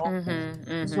gym,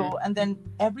 So, and then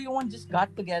everyone just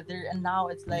got together, and now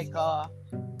it's like,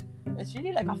 it's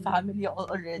really like a family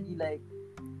already. Like,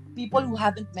 people who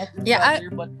haven't met each other,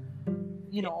 but,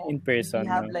 in person. we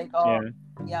have like,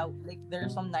 like, there are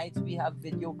some nights we have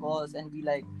video calls and we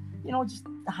like, just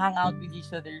hang out with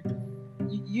each other.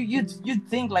 You'd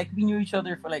think like we knew each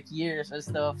other for like years and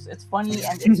stuff. So it's funny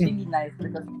and it's really nice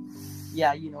because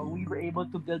we were able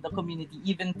to build a community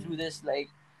even through this like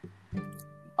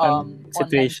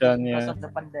situation because of the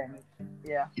pandemic.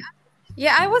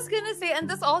 Yeah, I was gonna say, and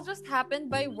this all just happened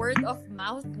by word of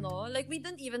mouth, no? Like, we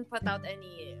didn't even put out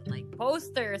any like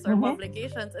posters or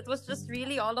publications. It was just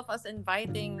really all of us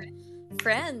inviting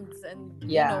friends and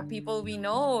people we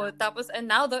know. And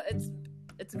now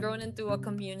it's grown into a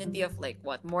community of like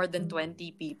what, more than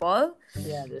 20 people.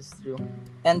 Yeah, that's true.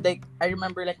 And like I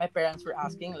remember like my parents were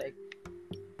asking like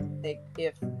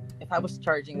if I was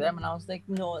charging them, and I was like,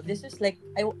 no, this is like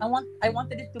I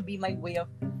wanted it to be my way of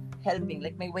helping,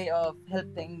 like my way of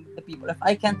helping the people. If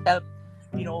I can't help,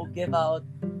 give out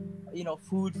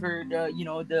food for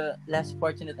the less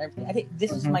fortunate, everything, I think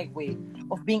this is my way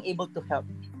of being able to help.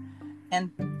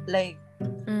 And like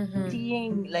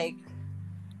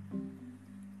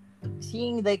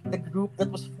seeing the group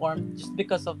that was formed just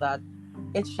because of that,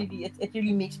 it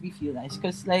really makes me feel nice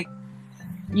because like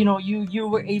you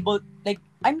were able, like,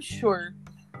 I'm sure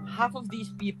half of these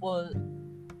people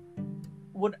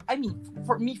would, I mean,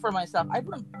 for myself, I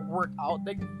wouldn't work out.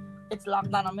 Like, it's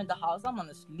lockdown, I'm in the house, I'm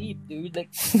gonna sleep, dude.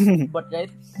 Like, but right,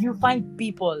 you find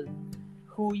people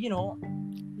who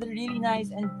they're really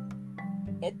nice, and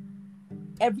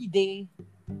every day,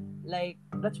 like,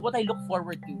 that's what I look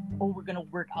forward to. Oh, we're gonna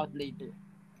work out later,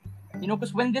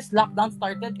 because when this lockdown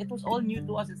started, it was all new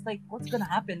to us. It's like, what's gonna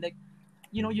happen? Like,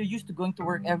 you're used to going to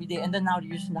work every day, and then now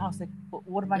you're just in the house. Like,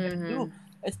 what am I gonna do?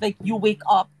 It's like you wake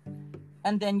up,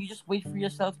 and then you just wait for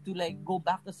yourself to like go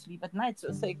back to sleep at night. So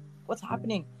it's like, what's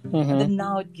happening? And then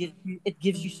now it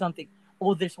gives you something.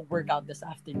 Oh, there's a workout this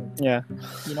afternoon. Yeah.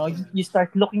 You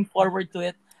start looking forward to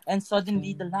it, and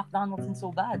suddenly the lockdown wasn't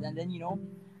so bad. And then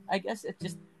I guess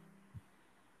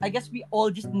we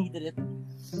all just needed it,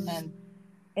 and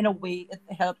in a way, it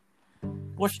helped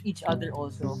push each other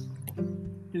also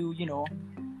to keep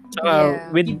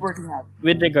working out.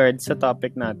 With regards sa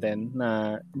topic natin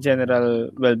na general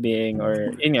well-being,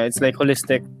 or it's like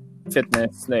holistic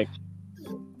fitness, like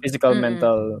physical, Mm-mm.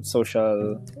 mental,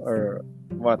 social, or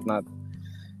whatnot.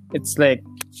 It's like,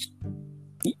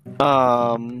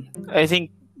 I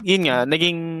think, yun nga,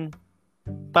 naging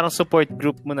parang support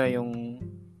group mo na yung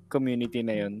community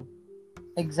na yun.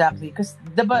 Exactly, because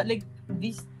like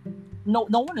these, no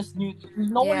one is new.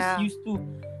 No one is Yeah. used to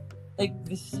like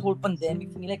this whole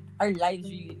pandemic thing. Like our lives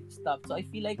really stopped. So I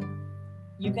feel like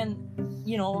you can,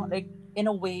 like in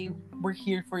a way, we're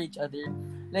here for each other.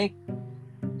 Like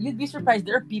you'd be surprised.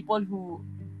 There are people who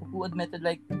admitted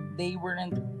like they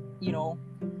weren't,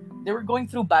 they were going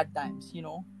through bad times,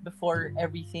 before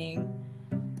everything.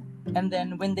 And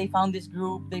then when they found this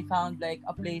group, they found like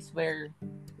a place where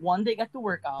one, they get to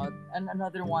work out, and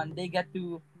another one, they get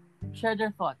to share their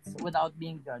thoughts without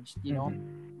being judged,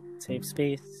 Safe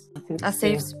space. A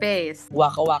safe space.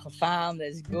 Waka Waka fam,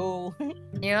 let's go.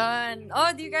 Yun.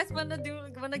 Oh, do you guys wanna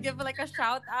give like a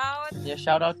shout out? Yeah,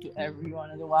 shout out to everyone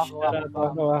in the Waka Shout Waka out fam.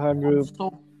 Waka Waka group.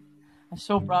 I'm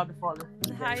so proud of all of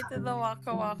you Hi guys. to the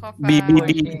Waka Waka fam.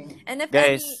 BBB. And if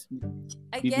Guys,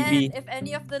 again, if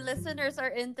any of the listeners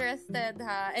are interested,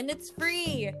 and it's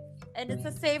free, and it's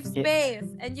a safe space,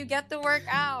 and you get to work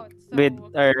out. So, with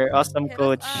our awesome hit us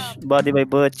coach, up. Body by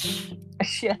Butch.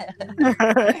 Yeah.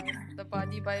 The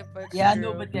Body by Butch Yeah, group.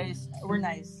 no, but guys, we're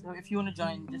nice. So if you want to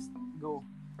join, just go.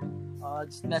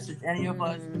 Just message any of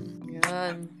us.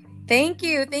 Yun. Thank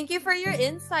you for your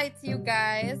insights, you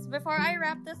guys. Before I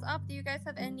wrap this up, do you guys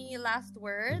have any last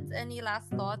words, any last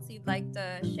thoughts you'd like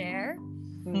to share?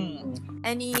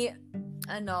 Any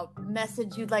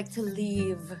message you'd like to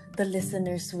leave the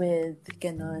listeners with?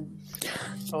 Ganon.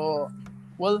 So,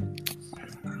 well,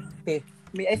 okay.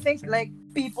 I think like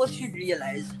people should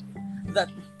realize that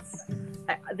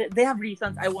they have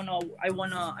reasons. I wanna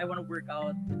work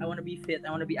out. I wanna be fit.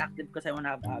 I wanna be active because I wanna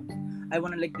have abs. I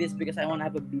wanna like this because I wanna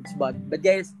have a beach body. But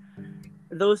guys,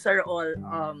 those are all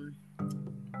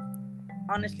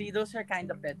honestly, those are kind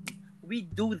of petty. We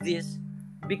do this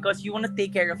because you wanna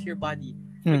take care of your body,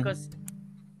 because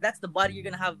that's the body you're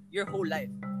gonna have your whole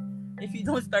life. If you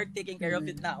don't start taking care of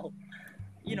it now,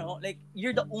 like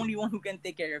you're the only one who can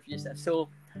take care of yourself. So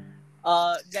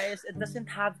guys, it doesn't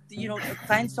have to,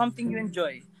 find something you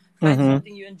enjoy.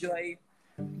 Something you enjoy.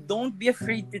 Don't be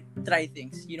afraid to try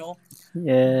things,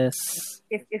 Yes.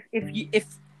 If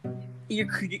you're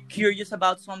curious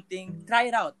about something, try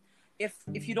it out.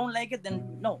 If you don't like it,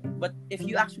 then no. But if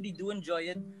you actually do enjoy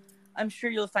it, I'm sure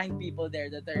you'll find people there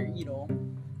that are,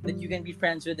 that you can be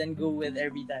friends with and go with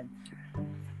every time.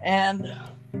 And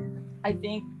I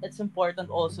think it's important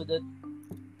also that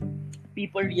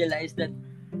people realize that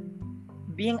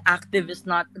being active is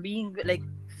not, being like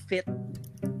fit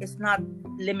is not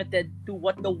limited to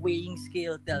what the weighing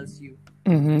scale tells you.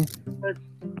 But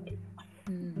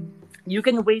you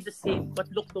can weigh the same but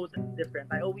look totally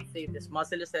different. I always say this: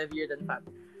 muscle is heavier than fat.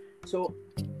 So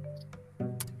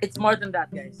it's more than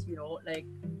that, guys. Like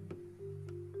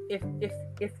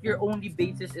if your only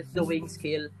basis is the weighing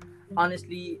scale,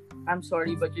 honestly, I'm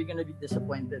sorry, but you're gonna be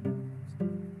disappointed.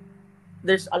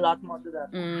 There's a lot more to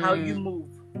that. How you move.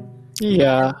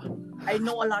 Yeah. I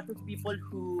know a lot of people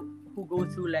who go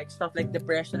through like stuff like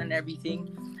depression and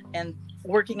everything, and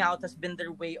working out has been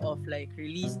their way of like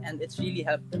release, and it's really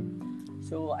helped them.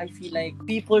 So I feel like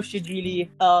people should really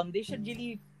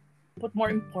put more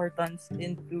importance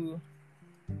into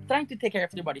trying to take care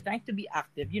of their body, trying to be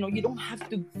active. You don't have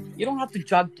to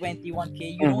jog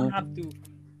 21K. You don't have to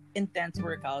intense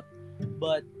workout,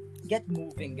 but get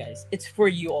moving, guys. It's for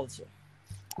you also.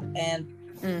 And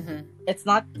it's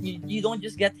not, you don't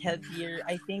just get healthier.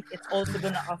 I think it's also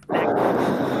gonna affect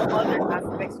other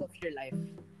aspects of your life,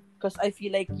 because I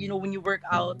feel like when you work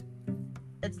out,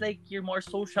 it's like you're more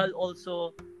social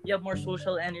also. You have more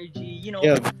social energy,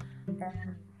 Yeah.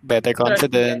 and Better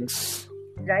confidence.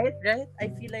 right. I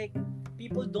feel like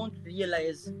people don't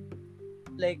realize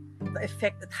like the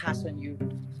effect it has on you.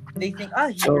 They think,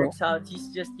 he works out, he's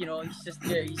just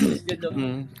there, he's just good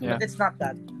looking. Yeah. But it's not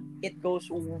that. It goes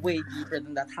way deeper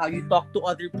than that. How you talk to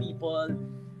other people,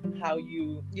 how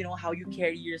you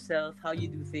carry yourself, how you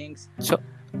do things.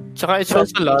 Tsaka it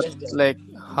shows a lot, like,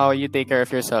 how you take care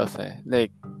of yourself.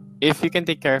 Like, if you can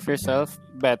take care of yourself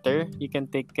better, you can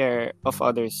take care of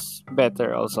others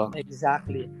better also.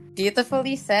 Exactly.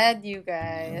 Beautifully said, you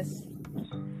guys.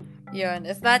 Yun.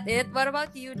 Is that it? What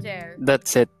about you, Jer?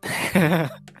 That's it.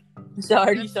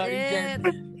 Sorry, That's Jer. it.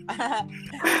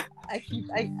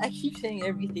 I keep saying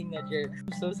everything that Jer.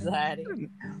 I'm so sorry.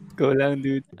 Go lang,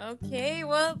 dude. Okay,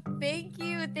 well, thank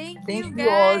you Thank you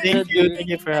all, guys. dude. Thank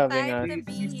you for taking the having time us. to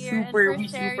be We here and super- for we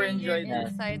super sharing your enjoyed that.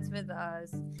 insights with us.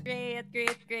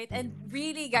 Great. And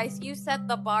really, guys, you set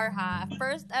the bar, ha?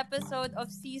 First episode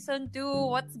of season 2.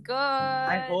 What's good?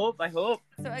 I hope.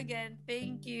 So again,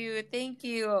 thank you.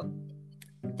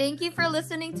 Thank you for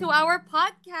listening to our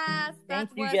podcast. Thank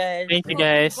That you, was guys. Thank you, Coach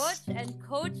guys. Butch and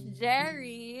Coach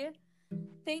Jerry.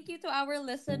 Thank you to our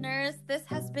listeners. This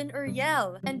has been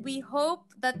Uriel, and we hope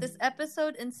that this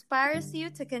episode inspires you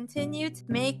to continue to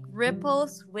make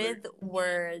ripples with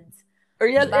words.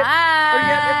 Ariel, Bye.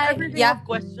 if ever they Yeah. have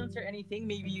questions or anything,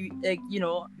 maybe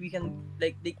we can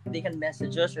they can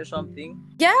message us or something,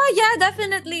 Yeah,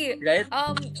 definitely. right?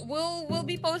 We'll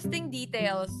be posting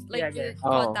details, like Yeah, the guys.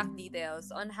 contact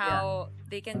details on how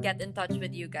they can get in touch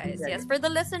with you guys. Yeah, Yes, for the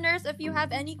listeners, if you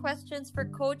have any questions for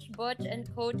Coach Butch and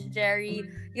Coach Jerry,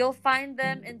 you'll find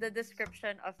them in the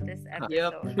description of this episode.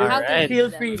 Yep. How to Alright. reach Feel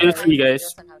them. free, Feel free, guys.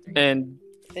 Details on how to reach And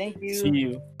Thank you. see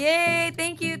you. Yay!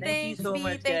 Thank you, Thank you thanks, so B,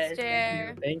 much, thanks,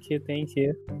 guys. Thank Jer. Thank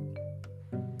you.